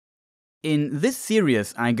In this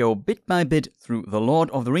series, I go bit by bit through the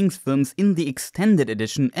Lord of the Rings films in the extended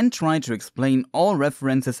edition and try to explain all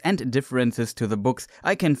references and differences to the books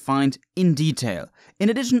I can find in detail.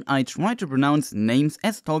 In addition, I try to pronounce names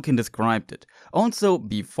as Tolkien described it. Also,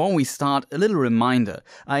 before we start, a little reminder.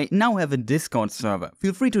 I now have a Discord server.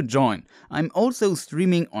 Feel free to join. I'm also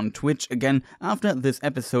streaming on Twitch again after this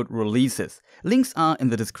episode releases. Links are in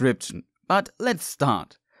the description. But let's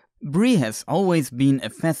start. Bree has always been a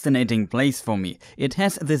fascinating place for me. It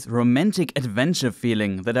has this romantic adventure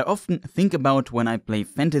feeling that I often think about when I play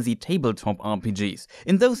fantasy tabletop RPGs.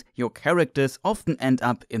 In those, your characters often end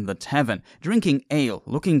up in the tavern, drinking ale,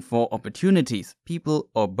 looking for opportunities, people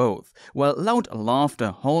or both, while loud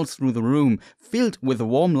laughter halls through the room, filled with the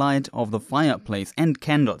warm light of the fireplace and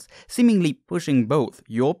candles, seemingly pushing both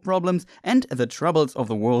your problems and the troubles of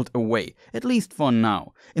the world away, at least for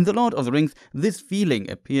now. In The Lord of the Rings, this feeling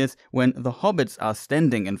appears when the Hobbits are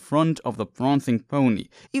standing in front of the Prancing Pony.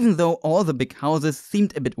 Even though all the big houses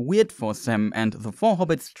seemed a bit weird for Sam and the four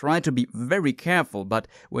Hobbits try to be very careful, but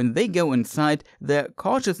when they go inside, their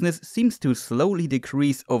cautiousness seems to slowly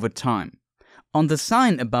decrease over time. On the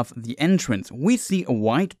sign above the entrance, we see a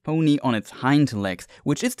white pony on its hind legs,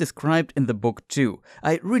 which is described in the book too.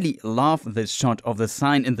 I really love this shot of the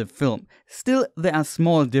sign in the film. Still, there are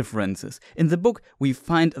small differences. In the book, we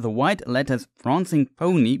find the white letters Prancing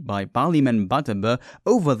Pony by Barleyman Butterbur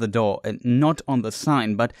over the door and not on the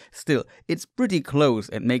sign, but still, it's pretty close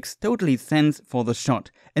and makes totally sense for the shot.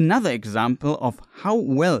 Another example of how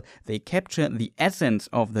well they capture the essence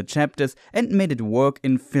of the chapters and made it work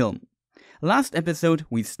in film. Last episode,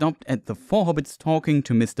 we stopped at the four hobbits talking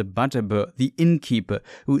to Mr. Butterbur, the innkeeper,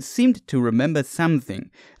 who seemed to remember something.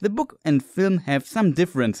 The book and film have some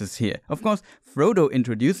differences here. Of course, Frodo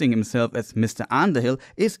introducing himself as Mr. Underhill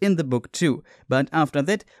is in the book too, but after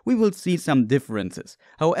that we will see some differences.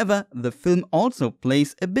 However, the film also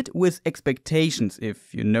plays a bit with expectations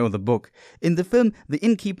if you know the book. In the film, the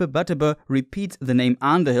innkeeper Butterbur repeats the name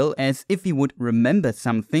Underhill as if he would remember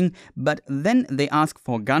something, but then they ask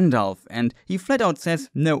for Gandalf and he flat out says,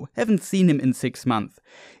 no, haven't seen him in 6 months.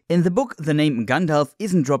 In the book, the name Gandalf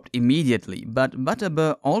isn't dropped immediately, but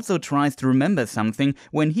Butterbur also tries to remember something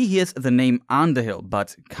when he hears the name Underhill,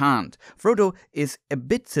 but can't. Frodo is a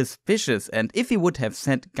bit suspicious, and if he would have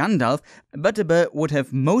said Gandalf, Butterbur would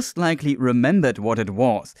have most likely remembered what it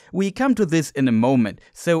was. We come to this in a moment,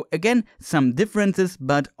 so again, some differences,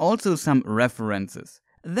 but also some references.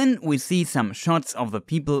 Then we see some shots of the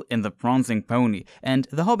people in the Prancing Pony and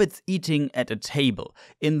the hobbits eating at a table.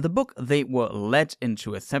 In the book, they were led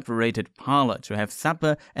into a separated parlor to have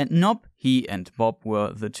supper, and Nob, he and Bob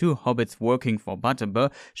were the two hobbits working for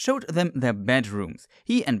Butterbur, showed them their bedrooms.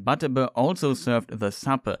 He and Butterbur also served the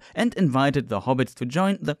supper and invited the hobbits to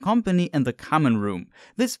join the company in the common room.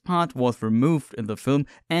 This part was removed in the film,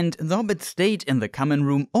 and the hobbits stayed in the common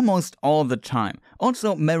room almost all the time.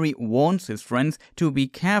 Also, Merry warns his friends to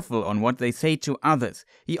be careful on what they say to others.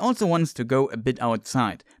 He also wants to go a bit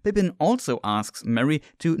outside. Pippin also asks Merry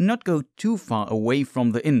to not go too far away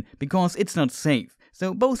from the inn, because it's not safe.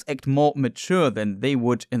 So both act more mature than they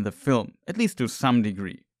would in the film, at least to some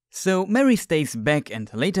degree. So Merry stays back and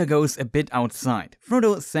later goes a bit outside.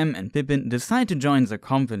 Frodo, Sam and Pippin decide to join the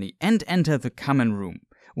company and enter the common room.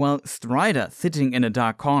 While Strider, sitting in a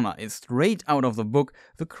dark corner, is straight out of the book,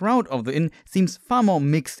 the crowd of the inn seems far more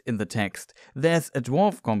mixed in the text. There's a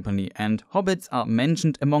dwarf company and hobbits are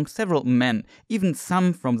mentioned among several men, even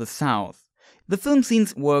some from the south. The film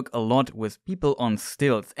scenes work a lot with people on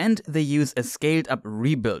stilts, and they use a scaled-up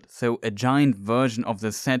rebuild, so a giant version of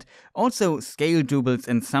the set, also scale doubles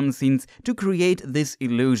in some scenes to create this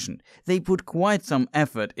illusion. They put quite some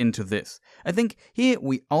effort into this. I think here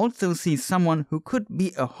we also see someone who could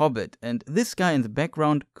be a hobbit, and this guy in the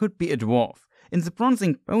background could be a dwarf. In the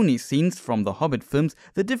Prancing Pony scenes from the Hobbit films,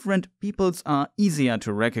 the different peoples are easier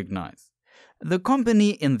to recognize. The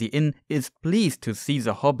company in the inn is pleased to see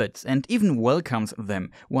the hobbits and even welcomes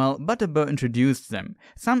them, while Butterbur introduced them.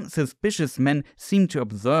 Some suspicious men seem to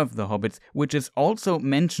observe the hobbits, which is also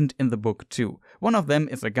mentioned in the book too. One of them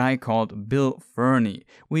is a guy called Bill Fernie.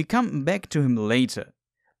 We come back to him later.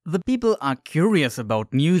 The people are curious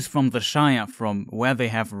about news from the Shire, from where they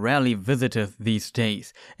have rarely visited these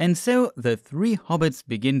days, and so the three hobbits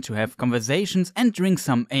begin to have conversations and drink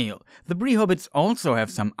some ale. The Bree hobbits also have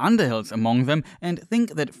some Underhills among them and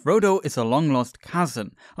think that Frodo is a long-lost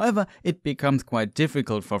cousin. However, it becomes quite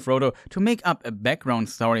difficult for Frodo to make up a background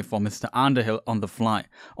story for Mr. Underhill on the fly.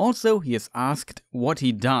 Also, he is asked what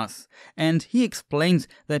he does, and he explains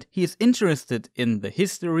that he is interested in the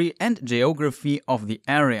history and geography of the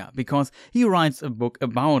area area because he writes a book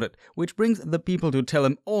about it, which brings the people to tell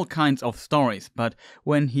him all kinds of stories. But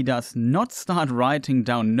when he does not start writing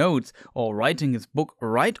down notes or writing his book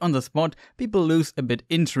right on the spot, people lose a bit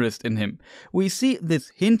interest in him. We see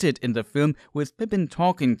this hinted in the film with Pippin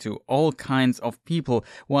talking to all kinds of people,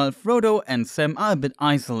 while Frodo and Sam are a bit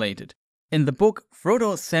isolated. In the book,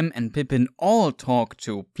 Frodo, Sam and Pippin all talk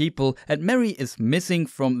to people, and Merry is missing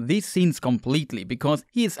from these scenes completely because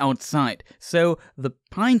he is outside. So the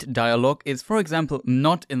pint dialogue is, for example,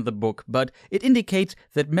 not in the book, but it indicates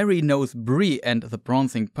that Merry knows Bree and the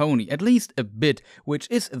Prancing Pony, at least a bit, which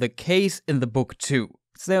is the case in the book too.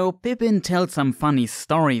 So Pippin tells some funny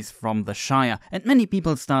stories from the Shire, and many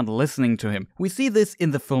people start listening to him. We see this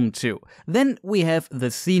in the film too. Then we have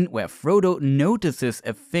the scene where Frodo notices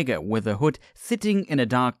a figure with a hood sitting in a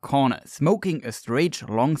dark corner, smoking a strange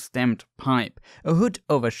long-stemmed pipe. A hood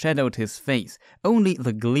overshadowed his face. Only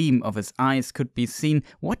the gleam of his eyes could be seen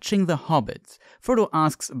watching the Hobbits. Frodo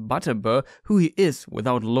asks Butterbur who he is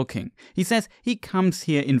without looking. He says he comes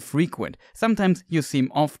here infrequent. Sometimes you see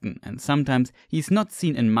him often, and sometimes he's not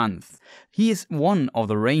seen in months. He is one of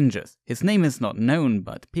the Rangers. His name is not known,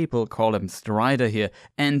 but people call him Strider here,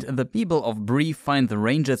 and the people of Bree find the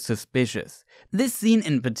Rangers suspicious. This scene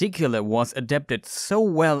in particular was adapted so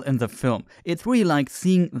well in the film. It's really like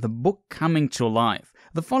seeing the book coming to life.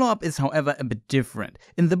 The follow-up is, however, a bit different.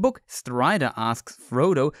 In the book, Strider asks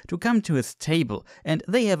Frodo to come to his table, and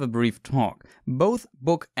they have a brief talk. Both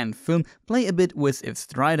book and film play a bit with if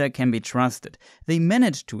Strider can be trusted. They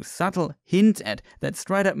manage to subtle hint at that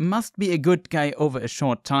Strider must be a good guy over a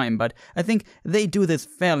short time, but I think they do this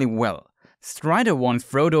fairly well. Strider warns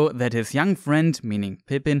Frodo that his young friend, meaning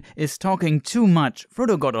Pippin, is talking too much.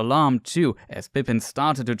 Frodo got alarmed too, as Pippin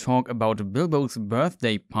started to talk about Bilbo's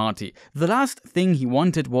birthday party. The last thing he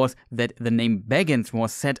wanted was that the name Baggins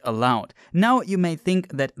was said aloud. Now you may think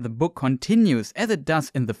that the book continues as it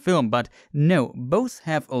does in the film, but no, both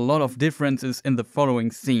have a lot of differences in the following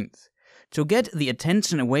scenes. To get the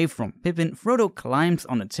attention away from Pippin, Frodo climbs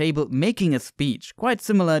on a table making a speech, quite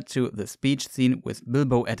similar to the speech scene with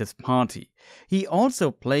Bilbo at his party. He also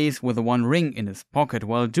plays with the One Ring in his pocket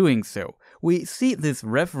while doing so. We see this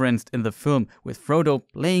referenced in the film, with Frodo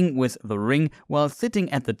playing with the ring while sitting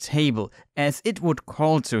at the table, as it would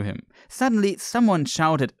call to him. Suddenly someone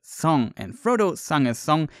shouted "song", and Frodo sung a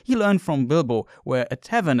song he learned from Bilbo, where a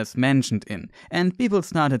tavern is mentioned in, and people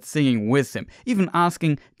started singing with him, even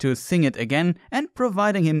asking to sing it again and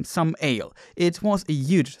providing him some ale. It was a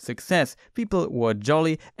huge success, people were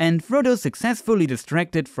jolly, and Frodo successfully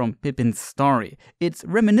distracted from Pippin's story. It's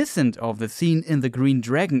reminiscent of the scene in the Green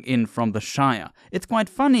Dragon Inn from the Shire. It's quite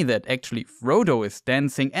funny that actually Frodo is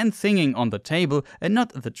dancing and singing on the table and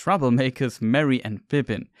not the troublemakers Merry and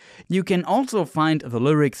Pippin. You can also find the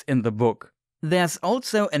lyrics in the book. There's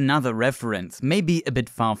also another reference, maybe a bit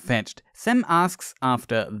far-fetched. Sam asks,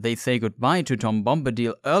 after they say goodbye to Tom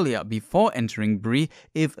Bombadil earlier before entering Bree,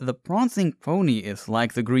 if the Prancing Pony is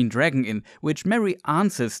like the Green Dragon Inn, which Merry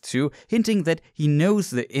answers to, hinting that he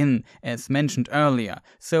knows the inn, as mentioned earlier.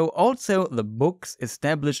 So also the books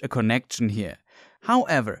establish a connection here.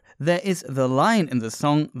 However, there is the line in the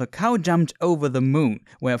song "The cow jumped over the moon",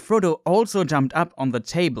 where Frodo also jumped up on the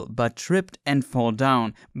table but tripped and fell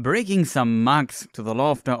down, breaking some mugs to the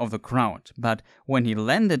laughter of the crowd. But when he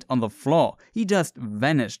landed on the floor, he just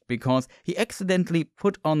vanished because he accidentally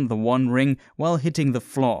put on the One Ring while hitting the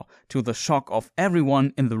floor, to the shock of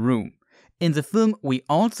everyone in the room. In the film, we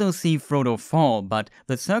also see Frodo fall, but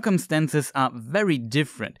the circumstances are very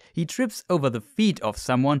different. He trips over the feet of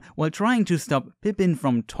someone while trying to stop Pippin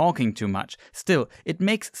from talking too much. Still, it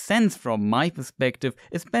makes sense from my perspective,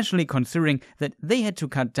 especially considering that they had to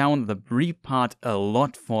cut down the Bree part a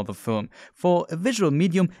lot for the film. For a visual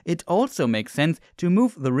medium, it also makes sense to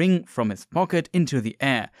move the ring from his pocket into the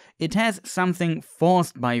air. It has something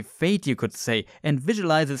forced by fate, you could say, and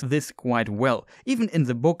visualizes this quite well. Even in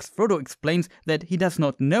the books, Frodo explains that he does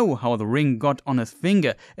not know how the ring got on his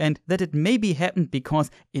finger and that it maybe happened because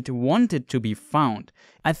it wanted to be found.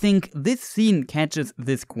 I think this scene catches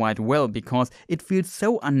this quite well because it feels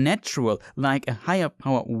so unnatural, like a higher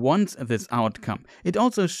power wants this outcome. It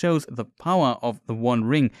also shows the power of the One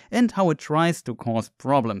Ring and how it tries to cause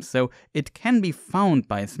problems, so it can be found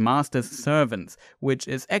by his master's servants, which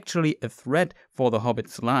is actually a threat for the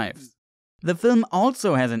Hobbits' lives. The film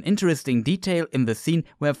also has an interesting detail in the scene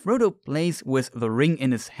where Frodo plays with the ring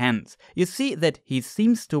in his hands. You see that he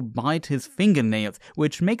seems to bite his fingernails,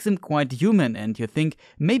 which makes him quite human, and you think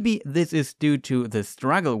maybe this is due to the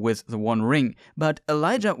struggle with the One Ring. But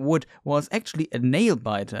Elijah Wood was actually a nail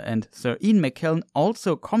biter, and Sir Ian McKellen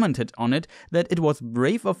also commented on it that it was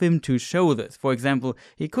brave of him to show this. For example,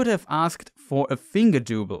 he could have asked for a finger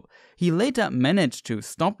double. He later managed to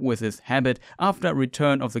stop with his habit after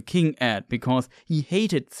Return of the King ad because he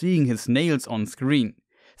hated seeing his nails on screen.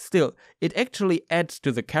 Still, it actually adds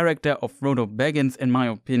to the character of Frodo Baggins in my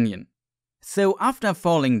opinion. So after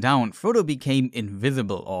falling down, Frodo became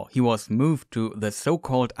invisible, or he was moved to the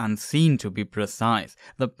so-called unseen to be precise,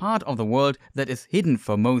 the part of the world that is hidden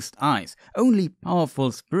for most eyes. Only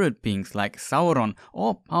powerful spirit beings like Sauron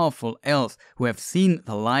or powerful elves who have seen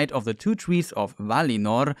the light of the two trees of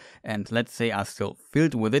Valinor, and let's say are still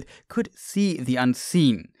filled with it, could see the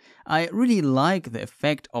unseen. I really like the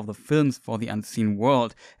effect of the films for the unseen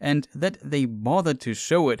world, and that they bothered to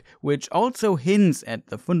show it, which also hints at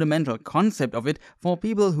the fundamental concept of it for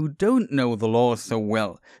people who don't know the lore so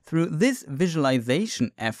well. Through this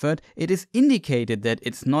visualization effort, it is indicated that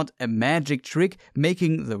it's not a magic trick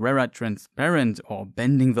making the wearer transparent or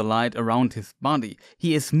bending the light around his body.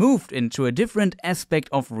 He is moved into a different aspect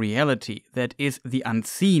of reality, that is the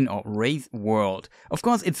unseen or wraith world. Of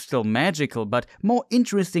course, it's still magical, but more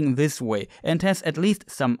interesting this way, and has at least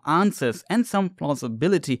some answers and some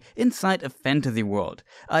plausibility inside a fantasy world.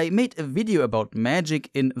 I made a video about magic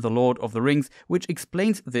in The Lord of the Rings, which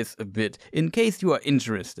explains this a bit, in case you are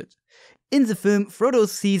interested. In the film, Frodo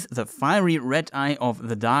sees the fiery red eye of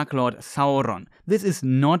the Dark Lord Sauron. This is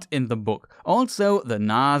not in the book. Also, the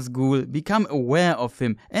Nâzgul become aware of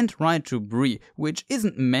him and write to Bree, which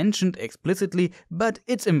isn't mentioned explicitly, but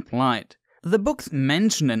it's implied. The books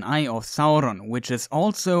mention an eye of Sauron, which is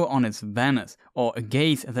also on its banners, or a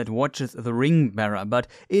gaze that watches the ring-bearer, but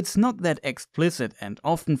it's not that explicit and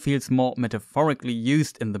often feels more metaphorically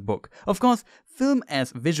used in the book. Of course, film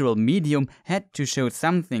as visual medium had to show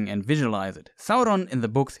something and visualize it. Sauron in the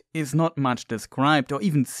books is not much described or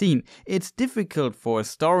even seen. It's difficult for a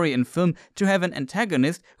story in film to have an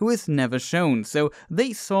antagonist who is never shown, so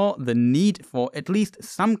they saw the need for at least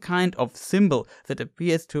some kind of symbol that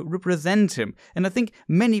appears to represent him, and I think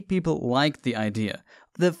many people liked the idea.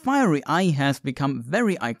 The fiery eye has become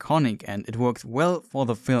very iconic and it works well for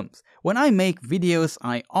the films. When I make videos,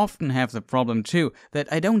 I often have the problem too,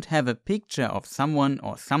 that I don't have a picture of someone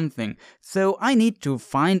or something, so I need to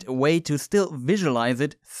find a way to still visualize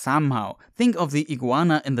it somehow. Think of the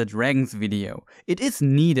iguana in the dragons video. It is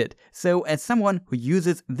needed, so as someone who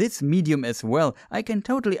uses this medium as well, I can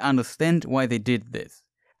totally understand why they did this.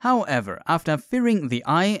 However, after fearing the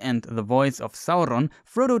eye and the voice of Sauron,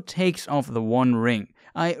 Frodo takes off the One Ring.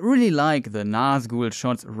 I really like the Nâzgul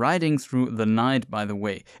shots riding through the night, by the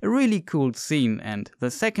way. A really cool scene, and the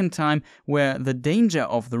second time where the danger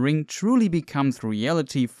of the ring truly becomes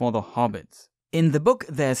reality for the Hobbits. In the book,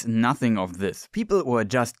 there's nothing of this. People were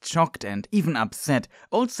just shocked and even upset.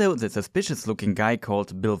 Also, the suspicious-looking guy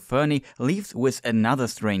called Bill Ferny leaves with another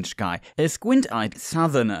strange guy, a squint-eyed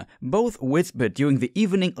southerner. Both whispered during the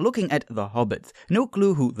evening looking at the Hobbits. No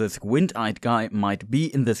clue who the squint-eyed guy might be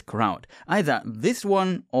in this crowd. Either this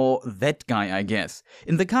one or that guy, I guess.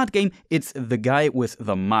 In the card game, it's the guy with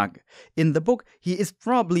the mug. In the book, he is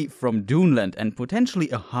probably from Duneland and potentially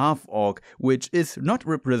a half-orc, which is not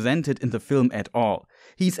represented in the film at all.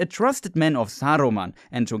 He's a trusted man of Saruman,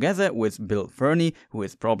 and together with Bill Ferny, who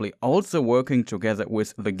is probably also working together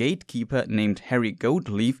with the gatekeeper named Harry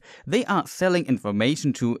Goatleaf, they are selling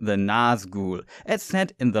information to the Nâzgul. As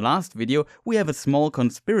said in the last video, we have a small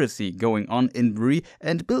conspiracy going on in Bree,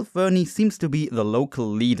 and Bill Ferny seems to be the local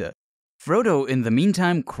leader. Frodo, in the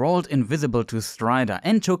meantime, crawled invisible to Strider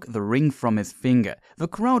and took the ring from his finger. The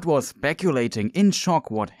crowd was speculating in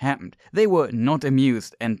shock what happened. They were not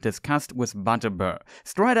amused and discussed with Butterbur.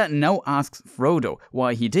 Strider now asks Frodo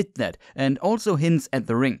why he did that and also hints at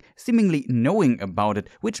the ring, seemingly knowing about it,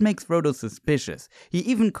 which makes Frodo suspicious. He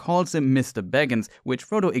even calls him Mr. Baggins, which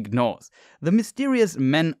Frodo ignores. The mysterious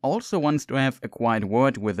man also wants to have a quiet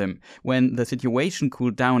word with him when the situation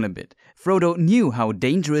cooled down a bit. Frodo knew how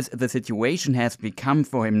dangerous the situation has become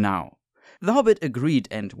for him now. The Hobbit agreed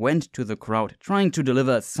and went to the crowd, trying to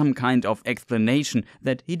deliver some kind of explanation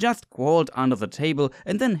that he just crawled under the table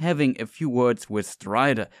and then having a few words with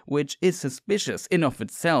Strider, which is suspicious in of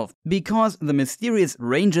itself, because the mysterious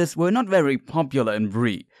rangers were not very popular in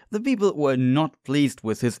Bree. The people were not pleased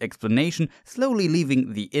with his explanation, slowly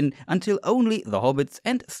leaving the inn until only the Hobbits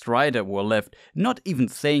and Strider were left, not even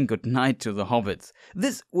saying goodnight to the Hobbits.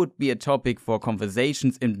 This would be a topic for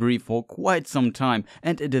conversations in Bree for quite some time,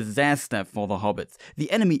 and a disaster for the Hobbits. The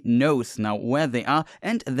enemy knows now where they are,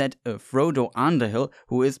 and that Frodo Underhill,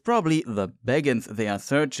 who is probably the Baggins they are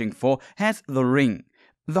searching for, has the ring.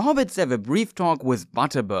 The Hobbits have a brief talk with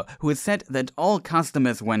Butterbur, who said that all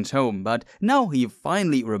customers went home, but now he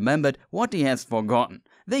finally remembered what he has forgotten.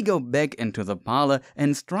 They go back into the parlor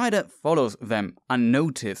and Strider follows them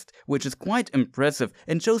unnoticed, which is quite impressive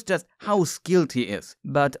and shows just how skilled he is,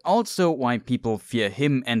 but also why people fear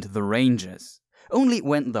him and the Rangers. Only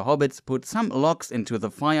when the Hobbits put some logs into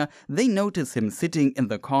the fire, they notice him sitting in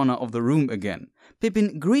the corner of the room again.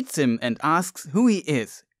 Pippin greets him and asks who he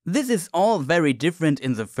is. This is all very different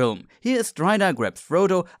in the film. Here Strider grabs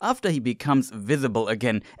Frodo after he becomes visible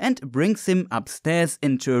again and brings him upstairs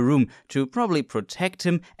into a room to probably protect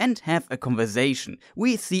him and have a conversation.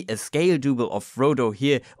 We see a scale double of Frodo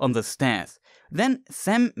here on the stairs. Then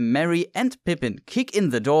Sam, Merry and Pippin kick in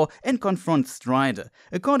the door and confront Strider.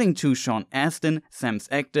 According to Sean Astin, Sam's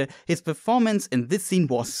actor, his performance in this scene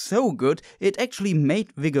was so good it actually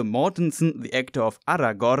made Viggo Mortensen, the actor of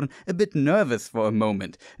Aragorn, a bit nervous for a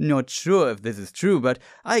moment. Not sure if this is true, but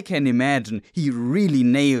I can imagine he really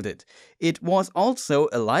nailed it. It was also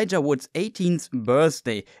Elijah Wood's 18th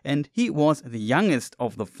birthday, and he was the youngest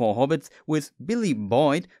of the four hobbits, with Billy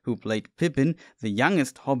Boyd, who played Pippin, the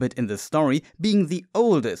youngest hobbit in the story, being the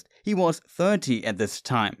oldest. He was 30 at this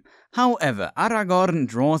time. However, Aragorn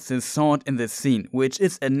draws his sword in this scene, which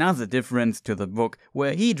is another difference to the book,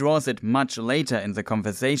 where he draws it much later in the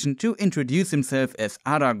conversation to introduce himself as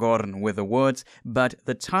Aragorn with the words, "But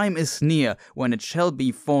the time is near when it shall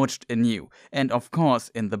be forged anew." And of course,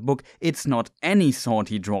 in the book, it's not any sword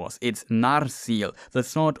he draws, it's Narsil, the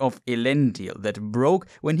sword of Elendil that broke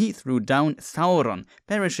when he threw down Sauron,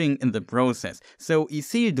 perishing in the process, so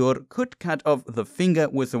Isildur could cut off the finger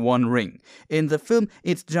with the One Ring. In the film,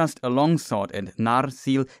 it's just a longsword, and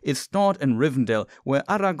Narsil is stored in Rivendell, where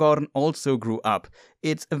Aragorn also grew up.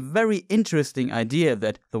 It's a very interesting idea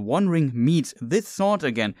that the One Ring meets this sword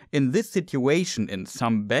again in this situation in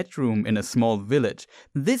some bedroom in a small village.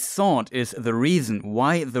 This sword is the reason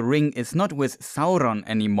why the ring is not with Sauron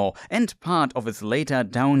anymore and part of his later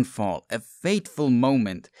downfall, a fateful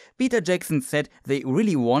moment. Peter Jackson said they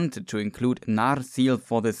really wanted to include Narsil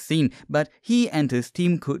for the scene, but he and his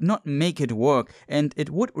team could not make it work, and it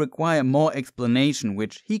would require more explanation,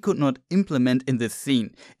 which he could not implement in this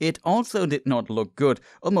scene. It also did not look good,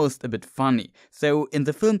 almost a bit funny. So in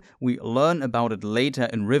the film we learn about it later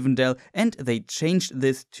in Rivendell, and they changed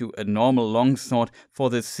this to a normal longsword for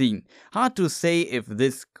the scene. Hard to say if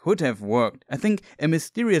this could have worked. I think a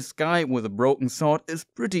mysterious guy with a broken sword is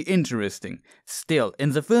pretty interesting. Still,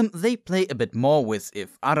 in the film they play a bit more with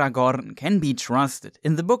if Aragorn can be trusted.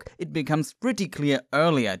 In the book it becomes pretty clear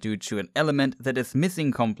earlier due to an element that is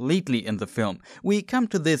missing completely in the film. We come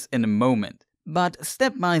to this in a moment. But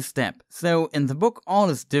step by step. So in the book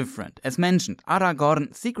all is different. As mentioned,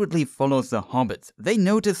 Aragorn secretly follows the hobbits. They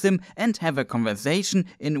notice him and have a conversation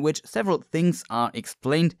in which several things are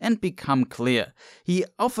explained and become clear. He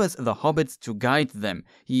offers the hobbits to guide them.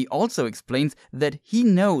 He also explains that he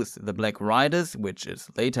knows the Black Riders, which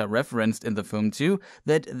is later referenced in the film too,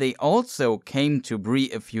 that they also came to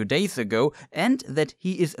Bree a few days ago, and that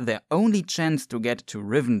he is their only chance to get to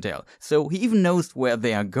Rivendell. So he even knows where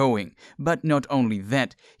they are going. But not only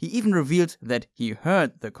that, he even reveals that he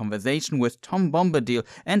heard the conversation with Tom Bombadil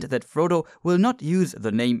and that Frodo will not use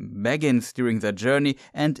the name Baggins during their journey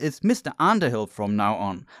and is Mr. Underhill from now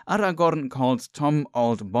on. Aragorn calls Tom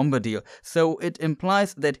Old Bombadil, so it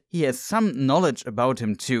implies that he has some knowledge about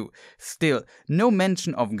him too. Still, no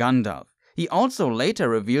mention of Gandalf. He also later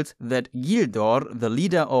reveals that Gildor, the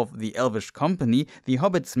leader of the Elvish company the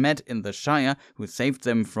hobbits met in the Shire, who saved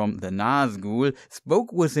them from the Nâzgul,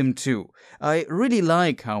 spoke with him too. I really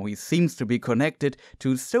like how he seems to be connected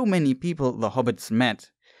to so many people the hobbits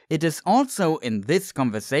met. It is also in this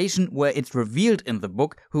conversation where it's revealed in the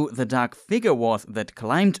book who the dark figure was that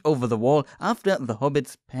climbed over the wall after the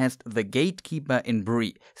hobbits passed the gatekeeper in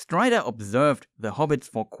Bree. Strider observed the hobbits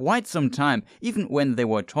for quite some time, even when they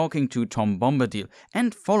were talking to Tom Bombadil,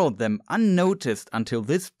 and followed them unnoticed until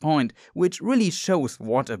this point, which really shows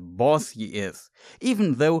what a boss he is.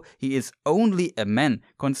 Even though he is only a man,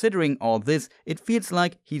 considering all this, it feels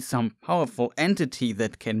like he's some powerful entity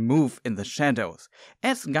that can move in the shadows.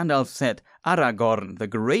 As Gandalf said, Aragorn, the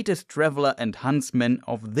greatest traveler and huntsman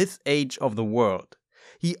of this age of the world.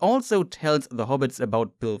 He also tells the hobbits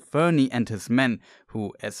about Bill Ferny and his men,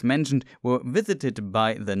 who, as mentioned, were visited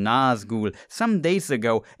by the Nâzgul some days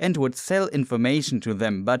ago and would sell information to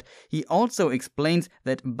them, but he also explains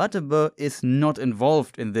that Butterbur is not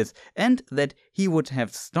involved in this and that he would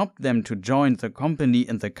have stopped them to join the company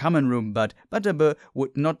in the common room, but Butterbur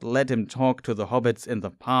would not let him talk to the hobbits in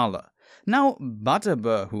the parlor. Now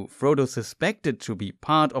Butterbur, who Frodo suspected to be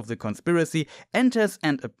part of the conspiracy, enters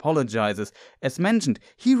and apologizes. As mentioned,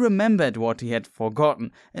 he remembered what he had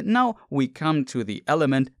forgotten, and now we come to the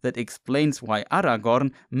element that explains why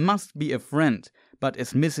Aragorn must be a friend, but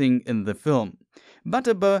is missing in the film.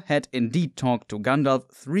 Butterbur had indeed talked to Gandalf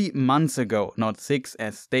 3 months ago, not 6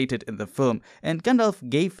 as stated in the film, and Gandalf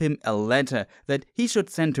gave him a letter that he should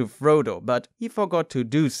send to Frodo, but he forgot to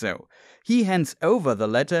do so. He hands over the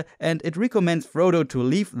letter and it recommends Frodo to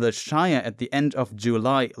leave the Shire at the end of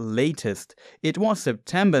July latest. It was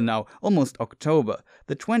September now, almost October,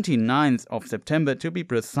 the 29th of September to be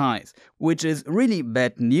precise, which is really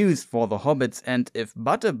bad news for the hobbits, and if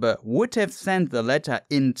Butterbur would have sent the letter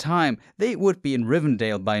in time, they would be in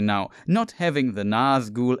Rivendell by now, not having the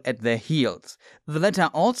Nâzgul at their heels. The letter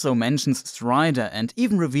also mentions Strider and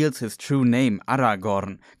even reveals his true name,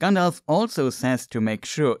 Aragorn. Gandalf also says to make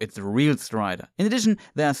sure it's a real Strider. In addition,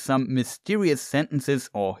 there are some mysterious sentences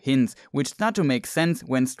or hints which start to make sense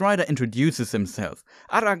when Strider introduces himself.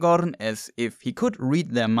 Aragorn, as if he could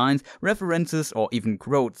read their minds, references or even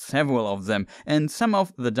quotes several of them, and some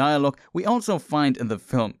of the dialogue we also find in the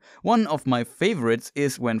film. One of my favorites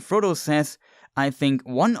is when Frodo says, "I think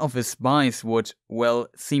one of his spies would, well,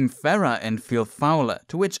 seem fairer and feel fouler,"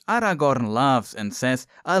 to which Aragorn laughs and says,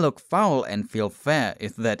 "I look foul and feel fair,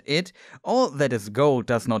 is that it? All that is gold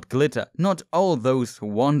does not glitter, not all those who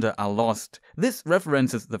wander are lost." This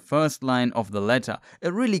references the first line of the letter,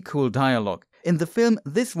 a really cool dialogue. In the film,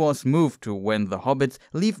 this was moved to when the hobbits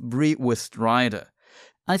leave Bree with Strider.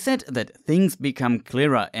 I said that things become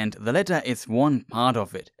clearer and the letter is one part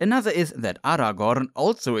of it. Another is that Aragorn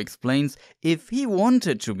also explains if he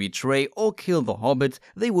wanted to betray or kill the hobbits,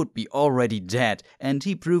 they would be already dead, and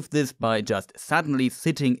he proved this by just suddenly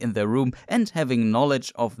sitting in their room and having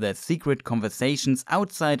knowledge of their secret conversations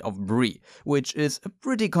outside of Bree, which is a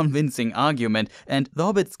pretty convincing argument, and the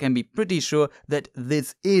hobbits can be pretty sure that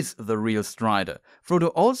this is the real Strider.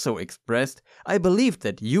 Frodo also expressed, "I believed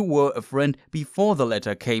that you were a friend before the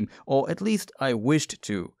letter came, or at least I wished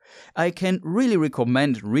to." I can really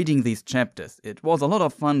recommend reading these chapters. It was a lot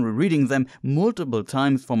of fun rereading them multiple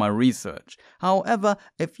times for my research. However,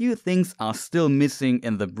 a few things are still missing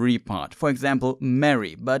in the Bree part, for example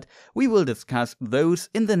Merry, but we will discuss those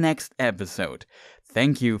in the next episode.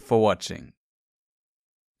 Thank you for watching.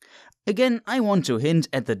 Again, I want to hint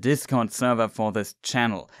at the Discord server for this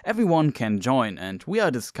channel. Everyone can join, and we are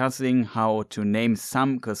discussing how to name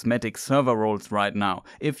some cosmetic server roles right now.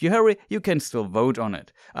 If you hurry, you can still vote on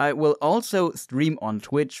it. I will also stream on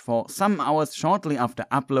Twitch for some hours shortly after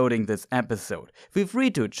uploading this episode. Feel free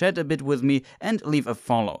to chat a bit with me and leave a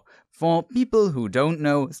follow. For people who don't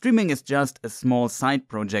know, streaming is just a small side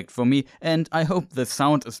project for me, and I hope the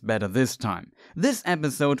sound is better this time. This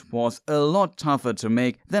episode was a lot tougher to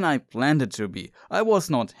make than I planned it to be. I was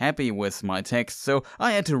not happy with my text, so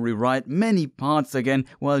I had to rewrite many parts again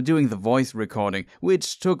while doing the voice recording,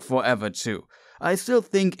 which took forever too. I still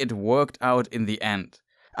think it worked out in the end.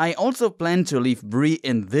 I also plan to leave Bree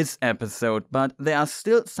in this episode, but there are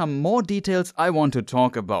still some more details I want to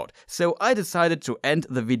talk about, so I decided to end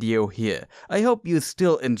the video here. I hope you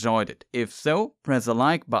still enjoyed it. If so, press a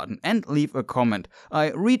like button and leave a comment.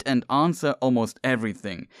 I read and answer almost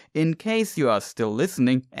everything. In case you are still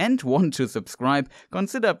listening and want to subscribe,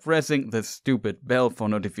 consider pressing the stupid bell for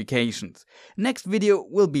notifications. Next video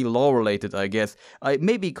will be lore related, I guess. I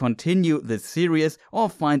maybe continue this series or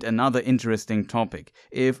find another interesting topic.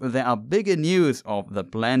 If there are bigger news of the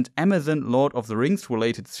planned Amazon Lord of the Rings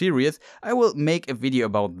related series, I will make a video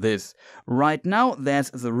about this. Right now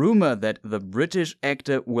there's the rumor that the British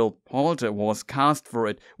actor Will Poulter was cast for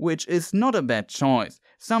it, which is not a bad choice.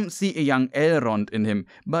 Some see a young Elrond in him,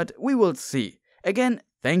 but we will see. Again,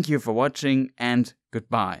 thank you for watching and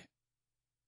goodbye.